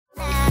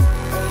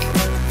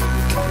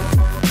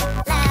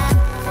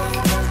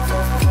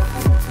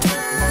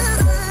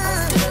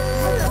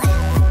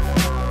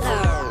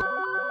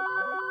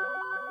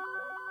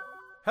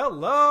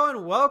Hello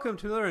and welcome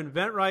to another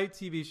InventRight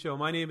TV show.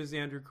 My name is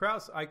Andrew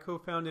Krause. I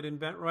co-founded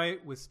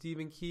InventRight with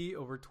Stephen Key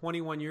over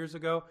 21 years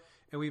ago,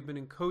 and we've been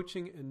in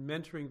coaching and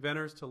mentoring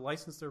vendors to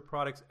license their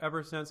products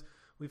ever since.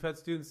 We've had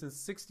students in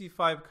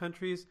 65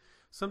 countries.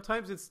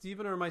 Sometimes it's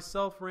Stephen or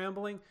myself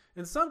rambling,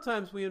 and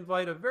sometimes we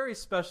invite a very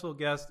special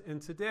guest, and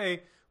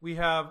today we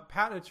have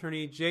patent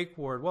attorney Jake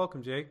Ward.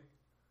 Welcome, Jake.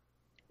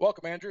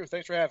 Welcome, Andrew.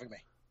 Thanks for having me.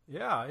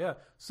 Yeah.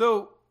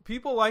 So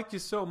people liked you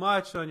so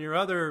much on your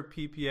other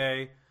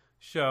PPA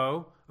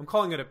show. I'm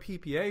calling it a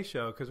PPA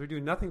show because we're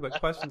doing nothing but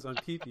questions on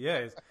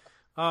PPAs.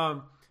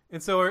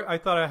 And so I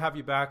thought I'd have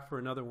you back for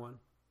another one.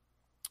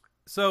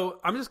 So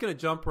I'm just going to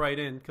jump right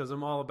in because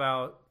I'm all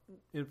about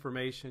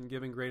information,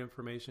 giving great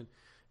information.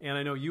 And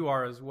I know you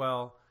are as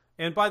well.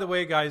 And by the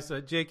way, guys,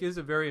 Jake is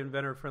a very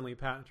inventor-friendly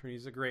patent attorney.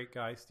 He's a great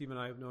guy. Steve and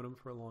I have known him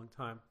for a long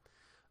time.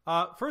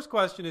 First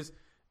question is,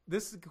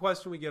 this is a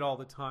question we get all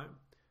the time.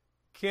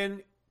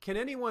 Can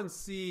anyone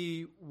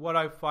see what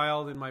I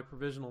filed in my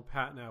provisional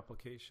patent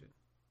application?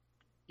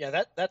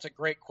 Yeah, that's a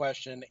great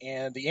question,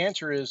 and the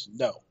answer is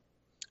no.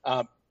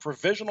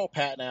 Provisional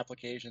patent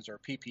applications, or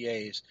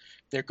PPAs,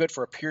 they're good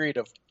for a period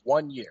of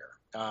 1 year,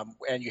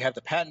 and you have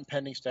the patent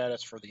pending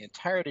status for the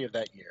entirety of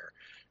that year.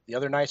 The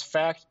other nice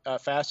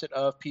facet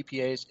of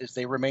PPAs is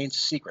they remain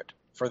secret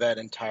for that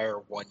entire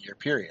 1 year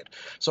period.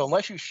 So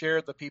unless you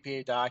share the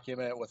PPA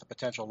document with a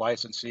potential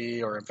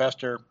licensee or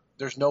investor,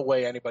 there's no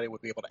way anybody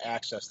would be able to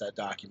access that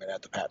document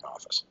at the patent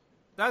office.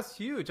 That's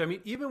huge. I mean,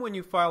 even when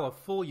you file a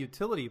full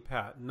utility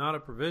patent, not a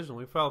provisional,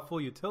 we file a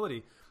full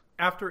utility,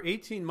 after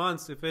 18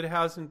 months, if it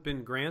hasn't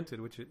been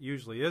granted, which it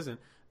usually isn't,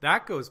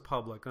 that goes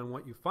public on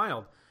what you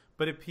filed.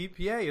 But a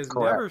PPA is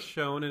Correct. Never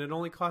shown, and it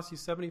only costs you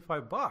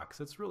 $75.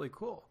 That's really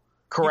cool.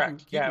 Correct.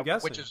 Keep them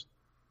guessing.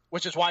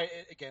 Which is why,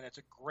 again, it's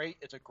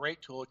a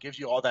great tool. It gives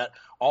you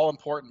all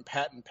important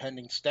patent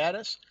pending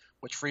status,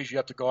 which frees you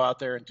up to go out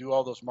there and do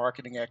all those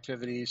marketing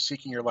activities,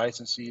 seeking your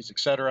licensees, et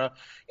cetera.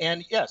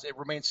 And yes, it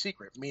remains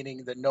secret,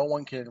 meaning that no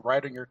one can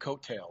ride on your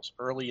coattails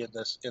early in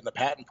the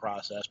patent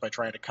process by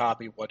trying to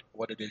copy what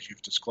it is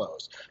you've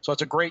disclosed. So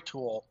it's a great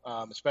tool,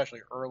 especially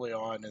early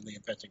on in the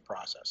inventing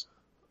process.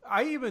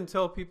 I even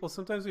tell people,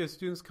 sometimes we have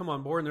students come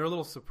on board and they're a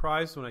little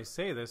surprised when I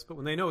say this, but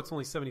when they know it's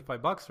only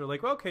 $75, they're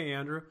like, okay,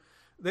 Andrew,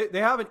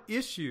 they have an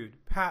issued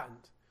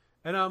patent.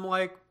 And I'm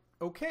like,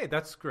 okay,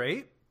 that's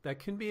great. That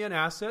can be an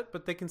asset,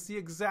 but they can see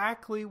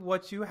exactly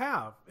what you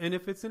have. And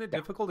if it's in a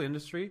difficult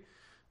industry,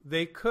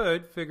 they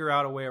could figure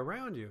out a way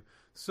around you.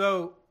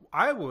 So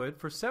I would,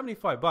 for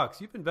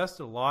 $75, you've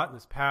invested a lot in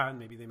this patent.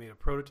 Maybe they made a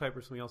prototype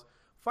or something else.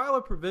 File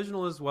a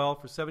provisional as well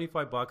for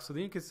 $75. So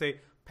then you could say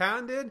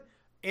patented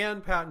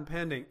and patent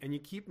pending, and you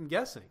keep them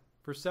guessing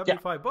for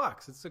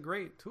 $75. It's a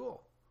great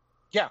tool.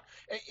 Yeah,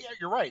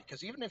 you're right,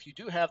 because even if you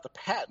do have the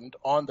patent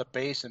on the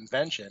base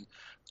invention,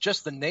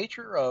 just the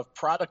nature of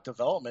product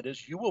development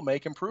is you will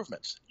make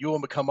improvements. You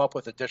will come up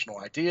with additional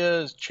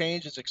ideas,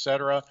 changes, et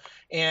cetera,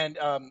 and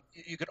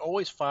you can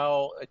always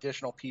file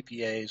additional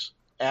PPAs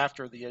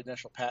after the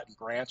initial patent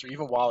grants or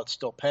even while it's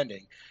still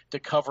pending to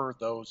cover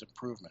those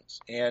improvements.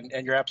 And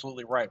you're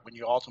absolutely right. When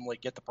you ultimately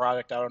get the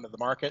product out into the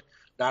market,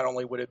 not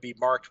only would it be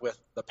marked with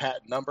the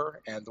patent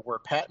number and the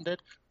word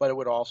patented, but it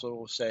would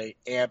also say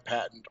and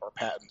patent or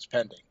patents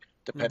pending,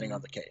 depending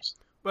on the case.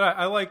 But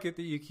I like it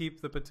that you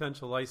keep the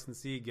potential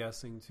licensee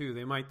guessing too.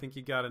 They might think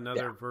you got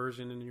another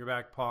version in your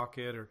back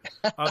pocket or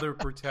other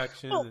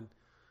protection. Well,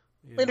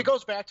 I mean, it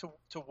goes back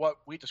to what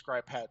we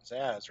describe patents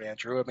as,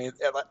 Andrew. I mean,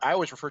 I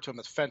always refer to them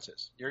as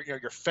fences.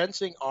 You're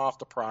fencing off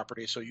the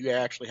property so you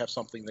actually have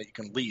something that you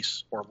can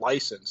lease or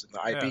license in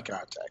the IP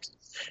context.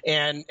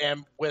 And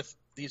with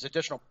these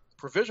additional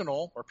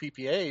provisional or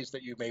PPAs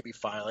that you may be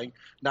filing,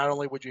 not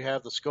only would you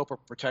have the scope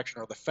of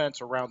protection or the fence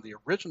around the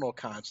original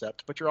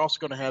concept, but you're also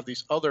going to have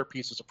these other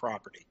pieces of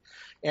property.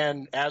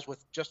 And as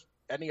with just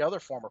any other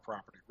form of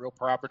property, real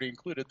property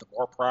included, the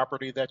more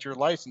property that you're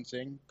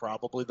licensing,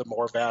 probably the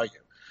more value.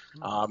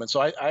 And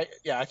so I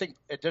think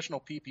additional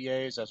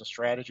PPAs as a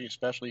strategy,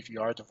 especially if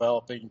you are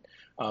developing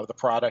the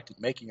product and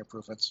making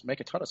improvements,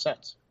 make a ton of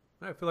sense.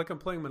 I feel like I'm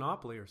playing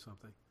Monopoly or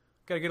something.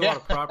 Got to get a lot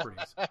of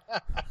properties.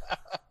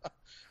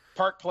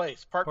 Park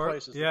Place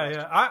is the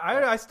best.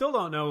 I still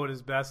don't know what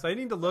is best. I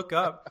need to look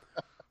up,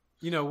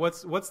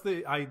 what's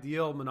the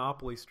ideal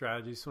Monopoly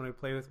strategy. So when I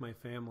play with my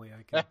family,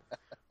 I can.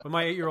 But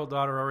my 8-year-old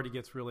daughter already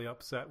gets really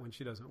upset when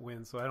she doesn't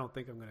win, so I don't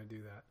think I'm going to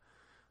do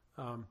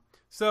that.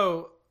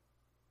 So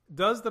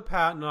does the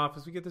patent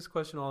office, we get this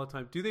question all the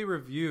time, do they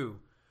review?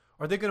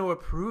 Are they going to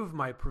approve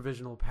my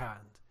provisional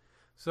patent?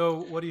 So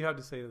what do you have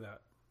to say to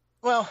that?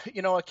 Well,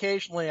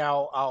 occasionally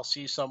I'll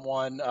see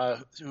someone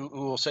who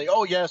will say,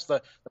 oh, yes,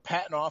 the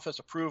patent office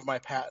approved my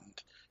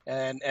patent.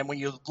 And when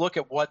you look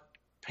at what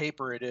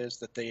paper it is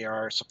that they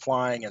are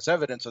supplying as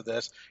evidence of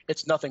this,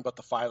 it's nothing but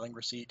the filing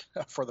receipt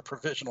for the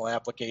provisional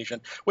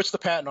application, which the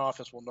patent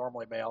office will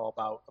normally mail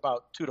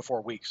about 2 to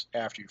 4 weeks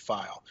after you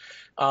file.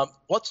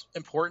 What's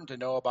important to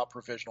know about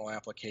provisional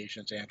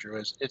applications, Andrew,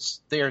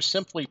 is they are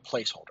simply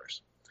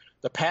placeholders.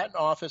 The patent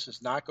office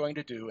is not going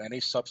to do any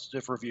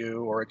substantive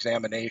review or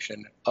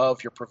examination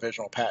of your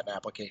provisional patent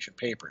application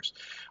papers.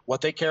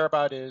 What they care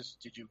about is,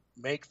 did you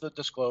make the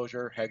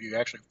disclosure? Have you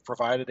actually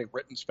provided a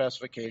written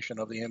specification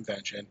of the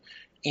invention?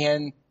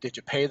 And did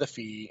you pay the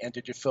fee? And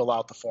did you fill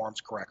out the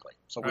forms correctly?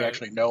 So we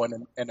actually know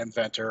an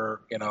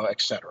inventor,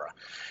 et cetera.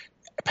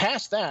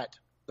 Past that,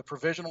 the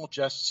provisional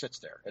just sits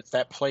there. It's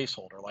that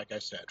placeholder, like I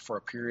said, for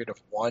a period of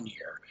 1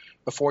 year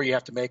before you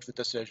have to make the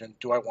decision,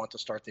 do I want to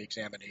start the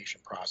examination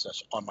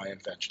process on my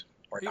invention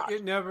or not?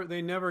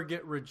 They never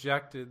get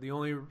rejected. The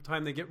only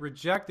time they get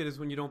rejected is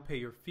when you don't pay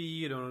your fee,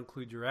 you don't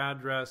include your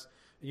address,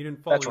 you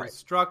didn't follow the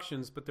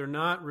instructions, but they're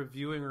not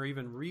reviewing or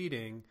even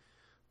reading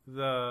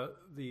the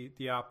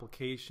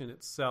application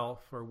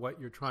itself or what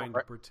you're trying to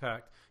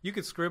protect. You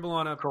could scribble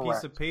on a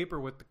piece of paper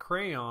with the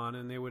crayon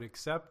and they would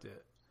accept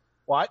it.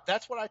 Well,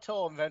 that's what I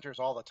tell inventors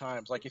all the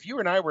time. Like, if you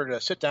and I were to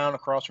sit down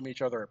across from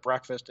each other at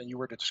breakfast and you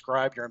were to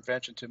describe your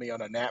invention to me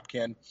on a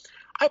napkin,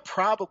 I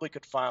probably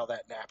could file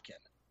that napkin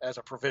as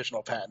a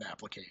provisional patent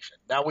application.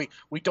 Now,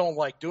 we don't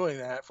like doing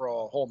that for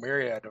a whole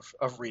myriad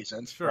of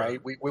reasons, right?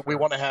 We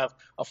want to have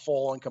a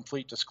full and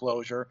complete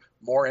disclosure.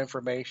 More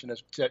information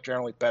is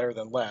generally better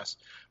than less.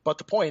 But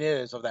the point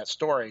of that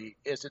story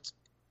is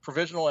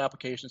provisional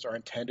applications are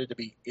intended to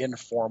be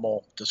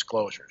informal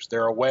disclosures.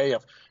 They're a way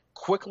of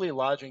quickly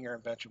lodging your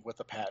invention with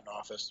the patent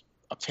office,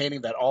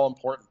 obtaining that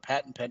all-important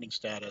patent pending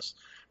status,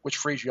 which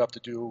frees you up to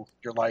do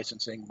your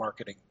licensing,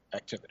 marketing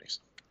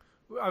activities.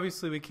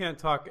 Obviously, we can't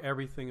talk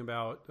everything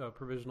about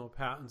provisional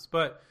patents,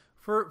 but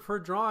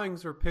for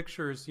drawings or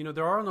pictures,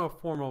 there are no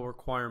formal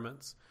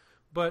requirements.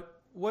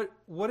 But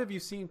what have you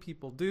seen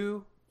people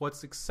do?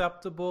 What's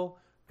acceptable,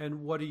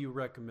 and what do you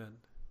recommend?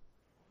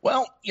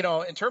 Well,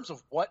 in terms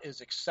of what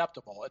is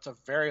acceptable, it's a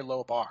very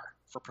low bar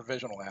for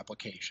provisional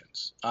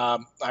applications.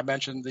 I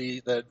mentioned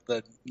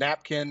the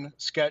napkin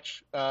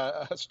sketch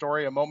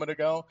story a moment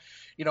ago.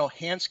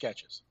 Hand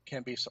sketches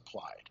can be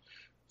supplied.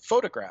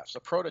 Photographs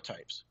of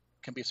prototypes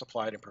can be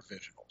supplied in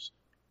provisionals.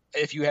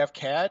 If you have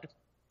CAD,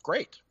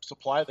 great,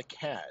 supply the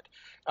CAD.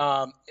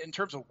 In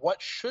terms of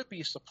what should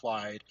be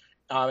supplied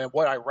and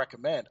what I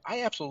recommend,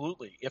 I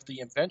absolutely, if the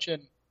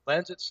invention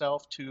lends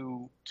itself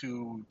to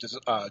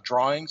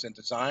drawings and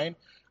design,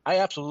 I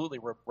absolutely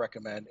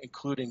recommend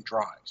including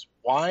drawings.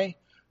 Why?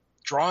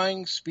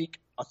 Drawings speak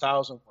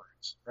 1,000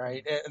 words,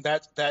 right? And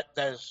that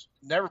has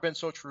never been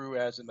so true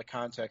as in the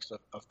context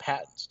of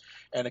patents.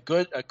 And a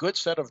good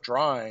set of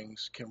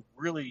drawings can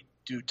really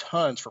do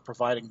tons for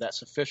providing that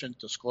sufficient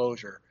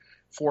disclosure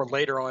for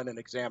later on an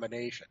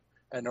examination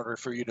in order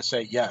for you to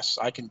say, yes,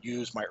 I can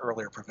use my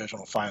earlier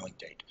provisional filing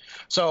date.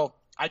 So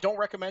I don't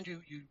recommend you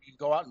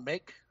go out and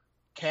make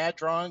CAD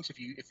drawings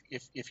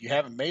if you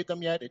haven't made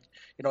them yet. It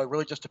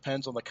really just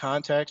depends on the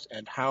context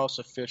and how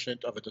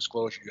sufficient of a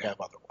disclosure you have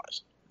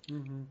otherwise.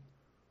 Mm-hmm.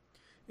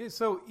 Yeah,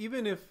 so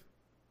even if,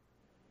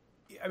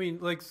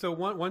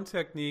 one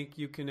technique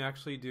you can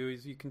actually do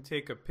is you can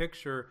take a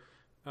picture,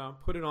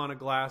 put it on a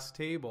glass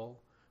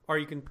table, or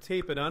you can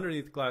tape it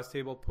underneath the glass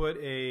table, put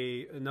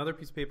another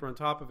piece of paper on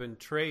top of it and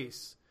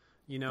trace,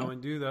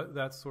 and do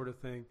that sort of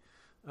thing.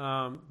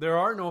 There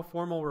are no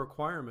formal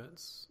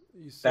requirements.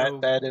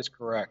 That is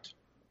correct.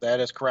 That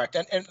is correct.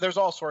 And there's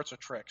all sorts of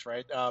tricks,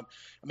 right?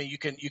 You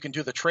can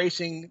do the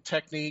tracing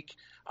technique.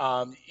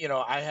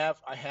 I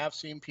have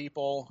seen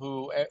people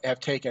who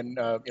have taken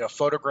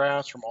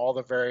photographs from all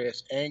the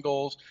various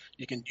angles.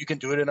 You can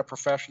do it in a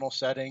professional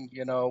setting,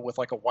 with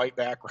like a white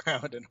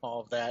background and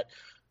all of that.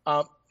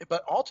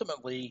 But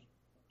ultimately,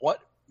 what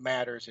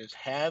matters is,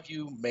 have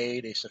you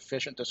made a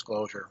sufficient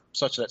disclosure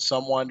such that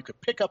someone could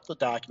pick up the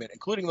document,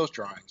 including those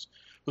drawings,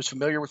 who's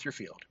familiar with your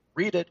field,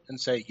 read it and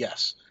say,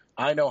 yes,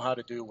 I know how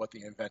to do what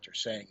the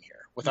inventor's saying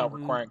here, without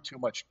requiring too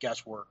much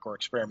guesswork or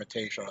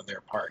experimentation on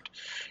their part.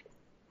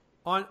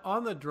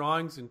 On the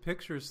drawings and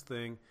pictures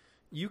thing,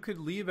 you could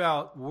leave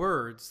out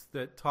words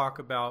that talk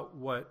about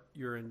what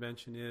your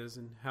invention is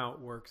and how it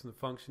works and the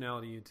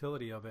functionality and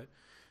utility of it.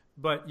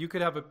 But you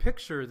could have a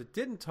picture that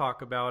didn't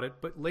talk about it,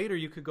 but later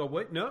you could go,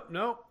 wait,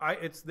 no,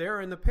 it's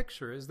there in the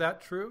picture. Is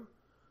that true?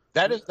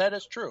 That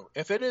is true.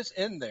 If it is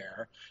in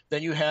there,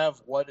 then you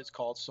have what is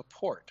called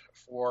support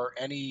for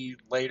any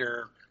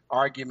later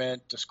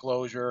argument,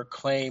 disclosure,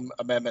 claim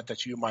amendment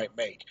that you might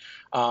make.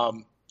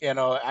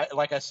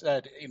 Like I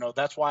said,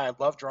 that's why I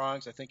love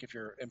drawings. I think if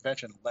your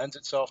invention lends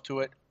itself to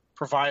it,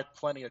 provide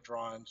plenty of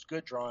drawings,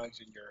 good drawings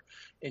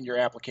in your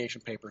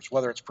application papers,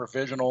 whether it's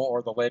provisional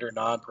or the later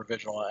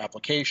non-provisional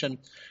application,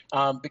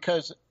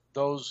 because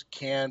those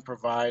can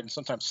provide and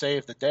sometimes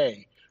save the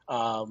day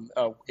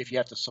if you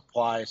have to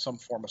supply some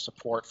form of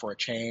support for a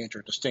change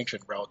or distinction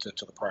relative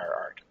to the prior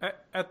art.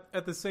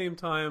 At the same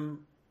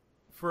time,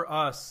 for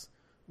us,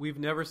 we've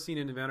never seen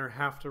an inventor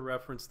have to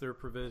reference their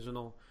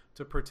provisional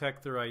to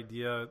protect their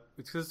idea,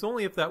 because it's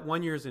only if that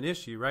 1 year is an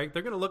issue, right?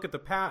 They're going to look at the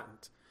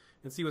patent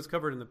and see what's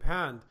covered in the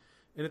patent,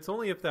 and it's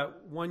only if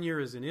that 1 year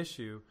is an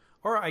issue.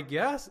 Or I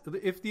guess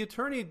if the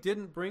attorney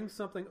didn't bring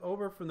something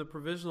over from the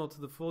provisional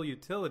to the full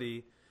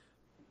utility,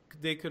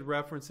 they could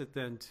reference it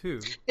then too.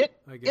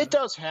 It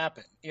does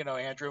happen,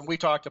 Andrew, and we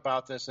talked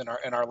about this in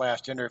our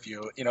last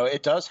interview.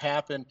 It does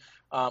happen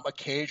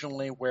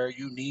occasionally where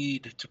you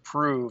need to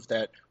prove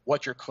that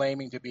what you're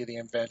claiming to be the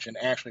invention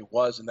actually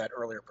was in that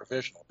earlier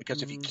provisional.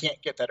 Because if you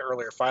can't get that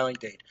earlier filing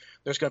date,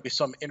 there's going to be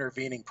some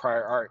intervening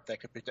prior art that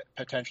could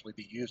potentially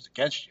be used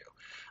against you.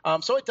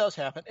 So it does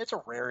happen. It's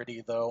a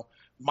rarity, though.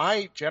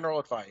 My general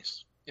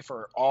advice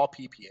for all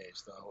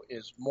PPAs, though,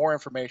 is more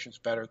information is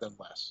better than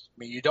less. I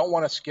mean, you don't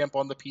want to skimp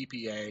on the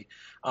PPA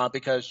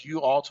because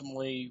you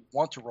ultimately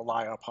want to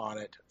rely upon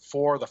it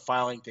for the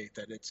filing date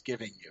that it's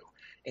giving you.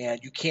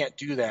 And you can't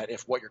do that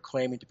if what you're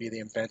claiming to be the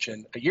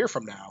invention a year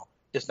from now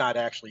is not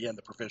actually in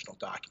the provisional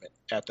document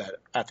at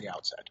the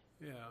outset.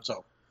 Yeah.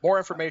 So more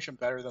information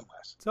better than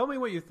less. Tell me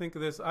what you think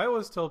of this. I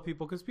always tell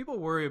people, because people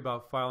worry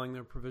about filing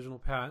their provisional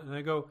patent, and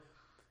I go,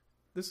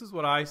 this is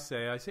what I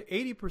say. I say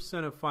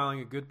 80% of filing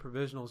a good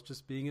provisional is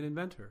just being an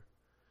inventor.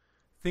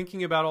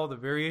 Thinking about all the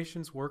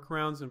variations,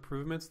 workarounds,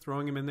 improvements,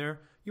 throwing them in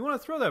there. You want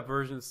to throw that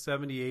version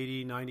 70,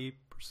 80,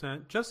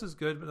 90%, just as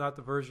good, but not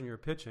the version you're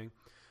pitching.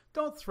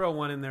 Don't throw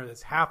one in there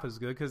that's half as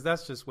good, because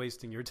that's just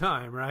wasting your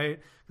time, right?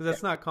 Because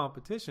that's not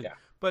competition. Yeah.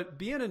 But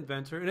be an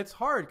inventor, and it's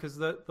hard because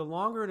the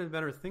longer an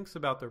inventor thinks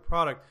about their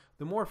product,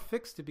 the more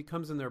fixed it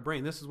becomes in their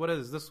brain. This is what it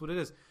is. This is what it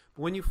is.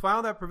 But when you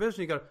file that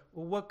provision, you go,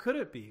 well, what could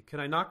it be? Can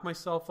I knock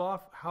myself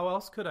off? How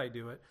else could I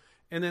do it?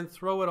 And then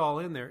throw it all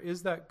in there.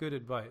 Is that good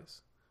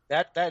advice?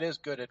 That is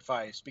good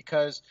advice,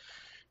 because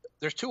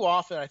there's too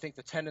often, I think,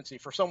 the tendency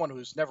for someone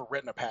who's never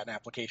written a patent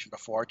application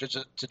before to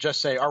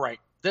just say, all right,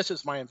 this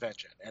is my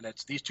invention, and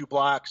it's these two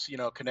blocks,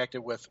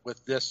 connected with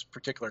this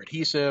particular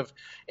adhesive,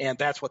 and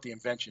that's what the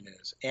invention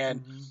is.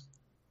 And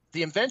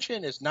the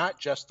invention is not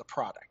just the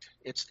product;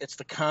 it's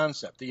the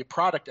concept. The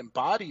product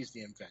embodies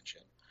the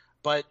invention,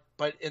 but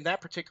in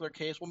that particular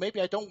case, well, maybe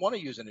I don't want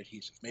to use an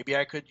adhesive. Maybe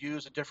I could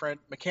use a different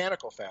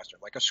mechanical fastener,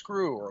 like a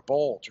screw or a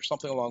bolt or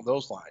something along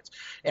those lines.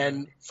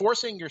 And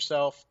forcing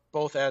yourself,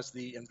 both as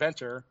the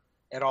inventor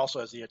and also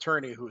as the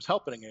attorney who's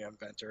helping an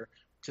inventor,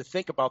 to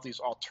think about these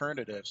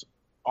alternatives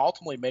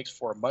ultimately makes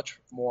for a much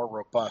more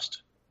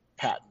robust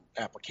patent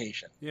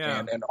application,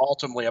 and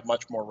ultimately a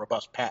much more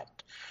robust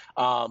patent.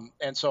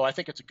 And so I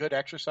think it's a good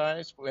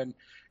exercise. In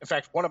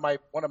fact, one of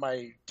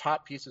my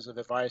top pieces of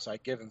advice I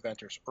give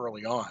inventors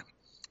early on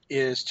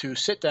is to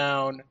sit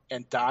down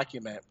and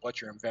document what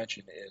your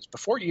invention is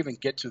before you even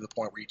get to the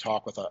point where you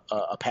talk with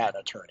a patent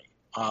attorney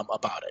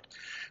about it.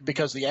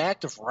 Because the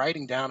act of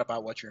writing down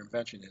about what your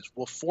invention is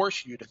will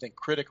force you to think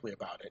critically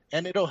about it,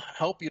 and it'll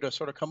help you to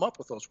sort of come up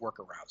with those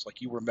workarounds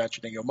like you were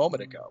mentioning a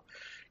moment ago.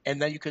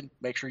 And then you can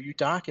make sure you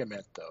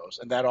document those,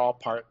 and that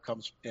all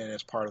comes in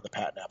as part of the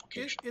patent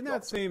application. In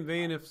that same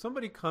vein, if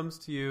somebody comes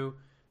to you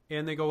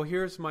and they go, well,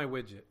 here's my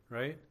widget,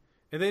 right?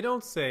 And they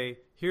don't say,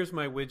 here's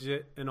my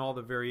widget and all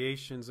the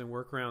variations and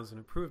workarounds and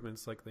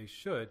improvements like they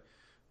should.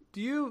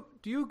 Do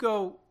you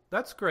go,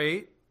 that's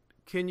great.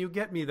 Can you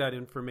get me that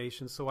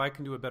information so I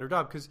can do a better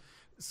job? Because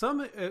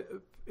some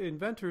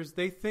inventors,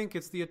 they think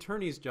it's the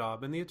attorney's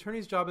job, and the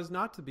attorney's job is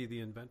not to be the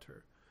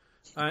inventor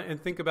and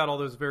think about all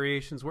those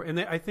variations. And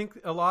I think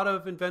a lot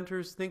of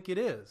inventors think it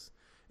is.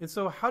 And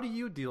so how do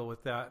you deal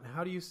with that? And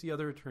how do you see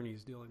other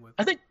attorneys dealing with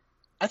it?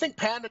 I think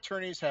patent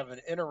attorneys have an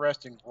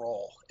interesting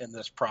role in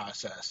this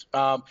process.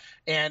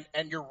 And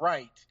you're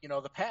right.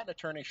 The patent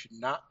attorney should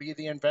not be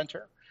the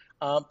inventor.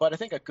 But I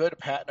think a good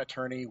patent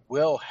attorney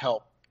will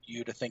help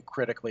you to think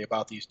critically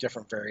about these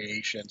different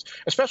variations,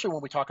 especially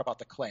when we talk about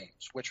the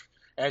claims, which,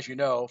 as you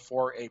know,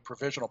 for a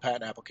provisional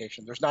patent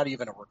application, there's not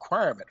even a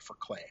requirement for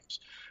claims.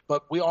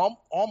 But we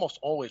almost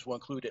always will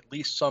include at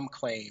least some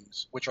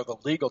claims, which are the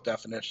legal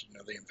definition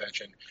of the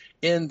invention,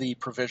 in the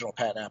provisional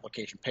patent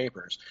application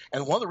papers.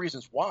 And one of the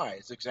reasons why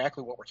is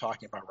exactly what we're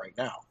talking about right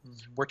now.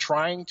 Mm-hmm. We're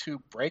trying to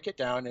break it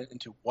down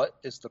into what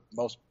is the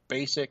most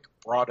basic,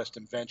 broadest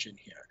invention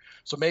here.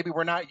 So maybe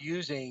we're not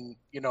using,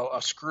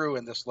 a screw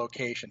in this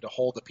location to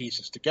hold the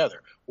pieces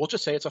together. We'll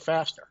just say it's a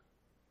fastener.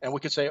 And we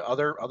could say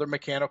other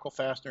mechanical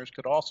fasteners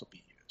could also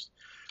be used.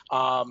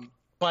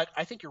 But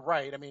I think you're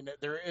right. I mean,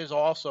 there is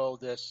also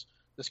this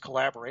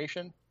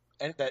collaboration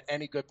that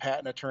any good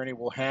patent attorney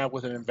will have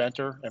with an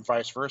inventor and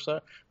vice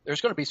versa.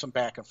 There's going to be some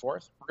back and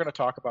forth. We're going to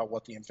talk about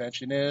what the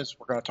invention is.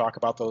 We're going to talk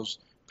about those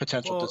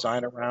potential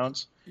design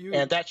around,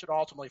 and that should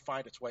ultimately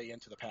find its way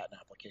into the patent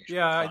application.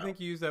 Yeah, I think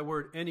you use that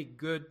word. Any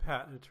good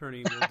patent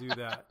attorney will do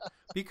that.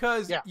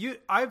 Because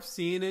I've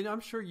seen, and I'm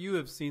sure you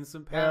have seen,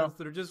 some patents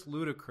that are just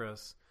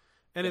ludicrous.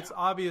 And it's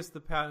obvious the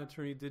patent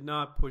attorney did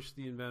not push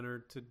the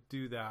inventor to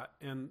do that.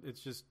 And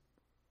it's just,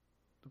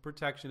 the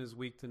protection is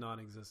weak to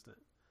non-existent.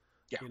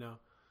 Yeah.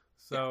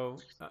 So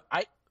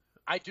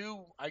I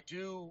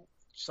do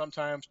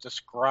sometimes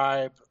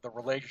describe the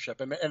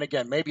relationship, and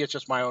again, maybe it's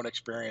just my own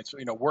experience,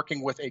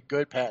 working with a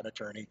good patent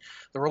attorney,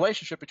 the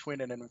relationship between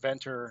an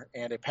inventor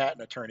and a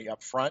patent attorney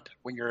up front,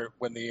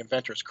 when the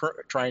inventor is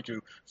trying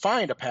to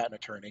find a patent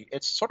attorney,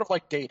 it's sort of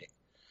like dating.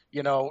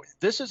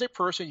 This is a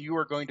person you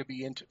are going to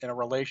be in a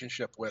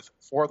relationship with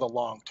for the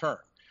long term.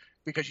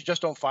 because you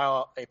just don't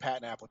file a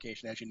patent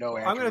application, as you know,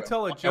 Andrew. I'm going to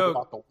tell a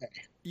joke.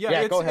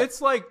 Yeah,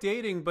 it's like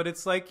dating, but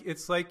it's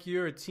like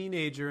you're a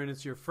teenager and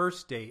it's your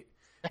first date,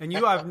 and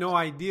you have no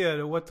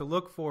idea what to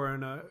look for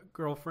in a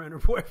girlfriend or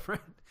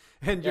boyfriend,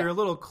 and you're a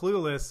little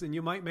clueless, and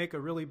you might make a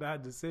really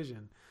bad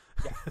decision.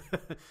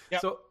 Yeah.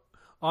 So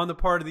on the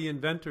part of the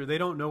inventor, they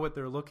don't know what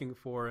they're looking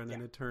for in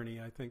an attorney,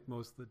 I think,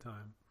 most of the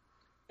time.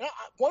 You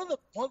know,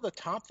 one of the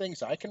top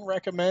things I can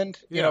recommend,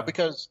 you know,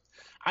 because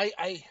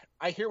I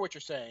hear what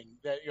you're saying,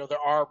 that, you know, there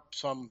are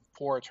some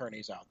poor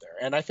attorneys out there,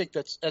 and I think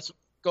that's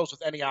goes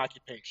with any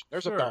occupation.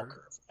 There's a bell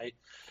curve, right?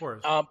 Of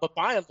course. But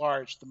by and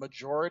large, the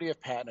majority of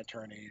patent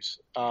attorneys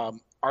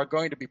are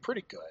going to be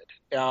pretty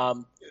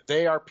good.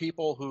 They are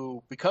people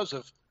who, because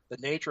of the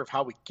nature of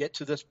how we get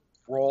to this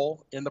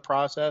role in the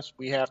process,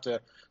 we have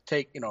to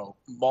take, you know,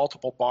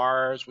 multiple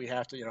bars. We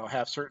have to, you know,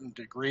 have certain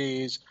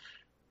degrees.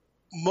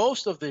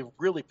 Most of the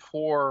really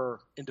poor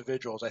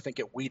individuals, I think,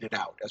 get weeded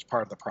out as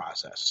part of the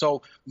process.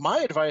 So my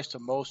advice to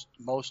most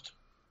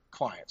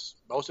clients,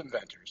 most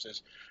inventors,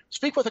 is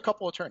speak with a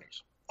couple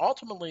attorneys.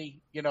 Ultimately,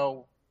 you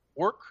know,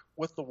 work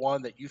with the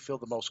one that you feel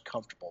the most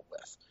comfortable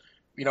with.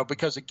 You know,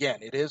 because again,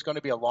 it is going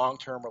to be a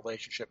long-term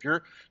relationship.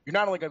 You're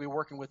not only going to be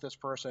working with this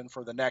person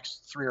for the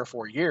next 3 or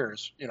 4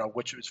 years, you know,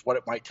 which is what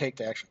it might take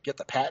to actually get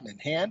the patent in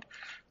hand.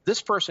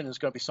 This person is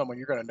going to be someone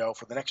you're going to know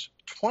for the next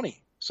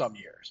 20 some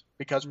years,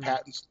 because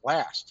patents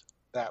last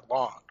that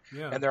long,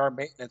 and there are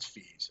maintenance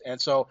fees. And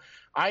so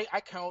I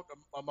count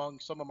among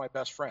some of my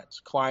best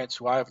friends, clients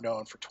who I've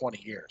known for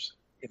 20 years,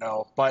 you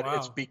know, but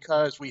it's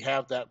because we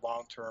have that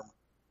long-term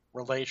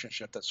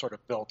relationship that's sort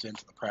of built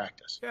into the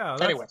practice. Yeah.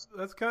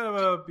 That's kind of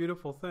a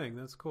beautiful thing.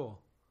 That's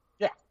cool.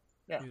 Yeah.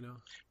 Yeah. You know,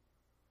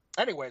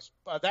 anyways,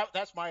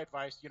 that's my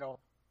advice. You know,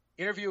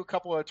 interview a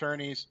couple of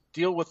attorneys,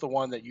 deal with the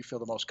one that you feel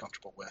the most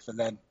comfortable with, and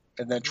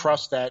then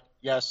trust that,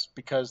 yes,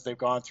 because they've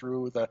gone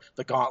through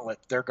the gauntlet,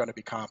 they're going to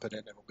be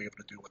competent and will be able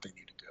to do what they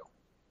need to do.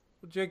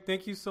 Well, Jake,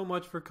 thank you so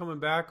much for coming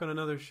back on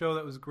another show.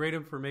 That was great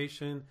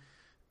information.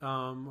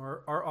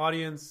 Our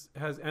audience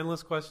has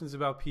endless questions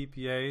about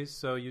PPAs,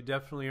 so you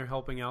definitely are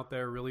helping out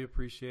there. Really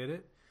appreciate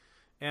it.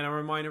 And I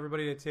remind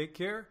everybody to take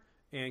care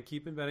and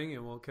keep inventing,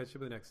 and we'll catch you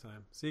the next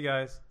time. See you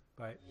guys.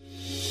 Bye.